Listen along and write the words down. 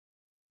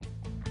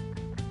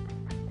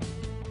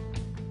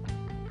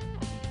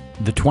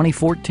The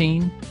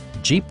 2014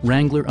 Jeep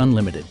Wrangler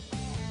Unlimited.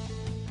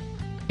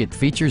 It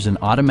features an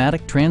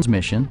automatic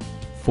transmission,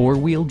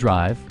 four-wheel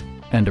drive,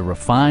 and a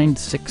refined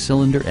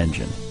six-cylinder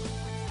engine.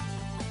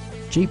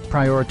 Jeep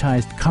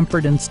prioritized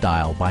comfort and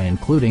style by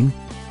including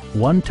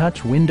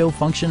one-touch window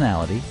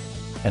functionality,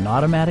 an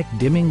automatic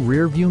dimming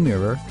rear-view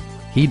mirror,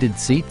 heated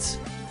seats,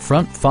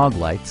 front fog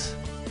lights,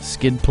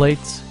 skid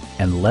plates,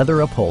 and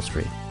leather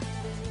upholstery.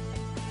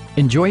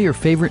 Enjoy your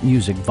favorite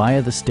music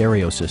via the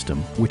stereo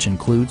system, which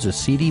includes a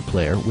CD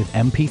player with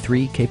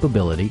MP3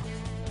 capability,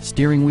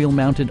 steering wheel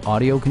mounted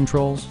audio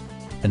controls,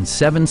 and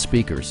 7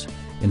 speakers,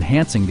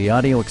 enhancing the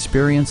audio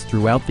experience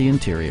throughout the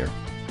interior.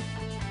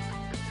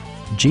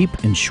 Jeep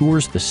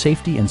ensures the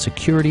safety and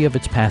security of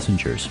its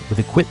passengers with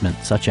equipment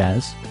such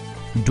as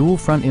dual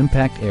front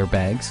impact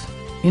airbags,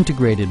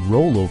 integrated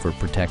rollover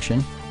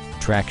protection,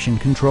 traction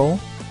control,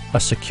 a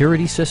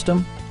security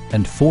system,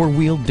 and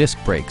 4-wheel disc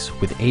brakes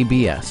with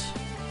ABS.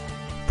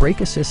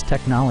 Brake Assist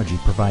technology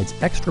provides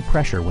extra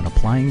pressure when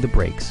applying the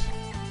brakes.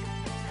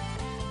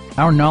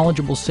 Our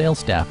knowledgeable sales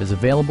staff is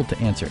available to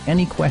answer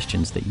any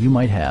questions that you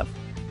might have.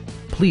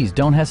 Please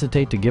don't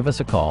hesitate to give us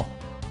a call.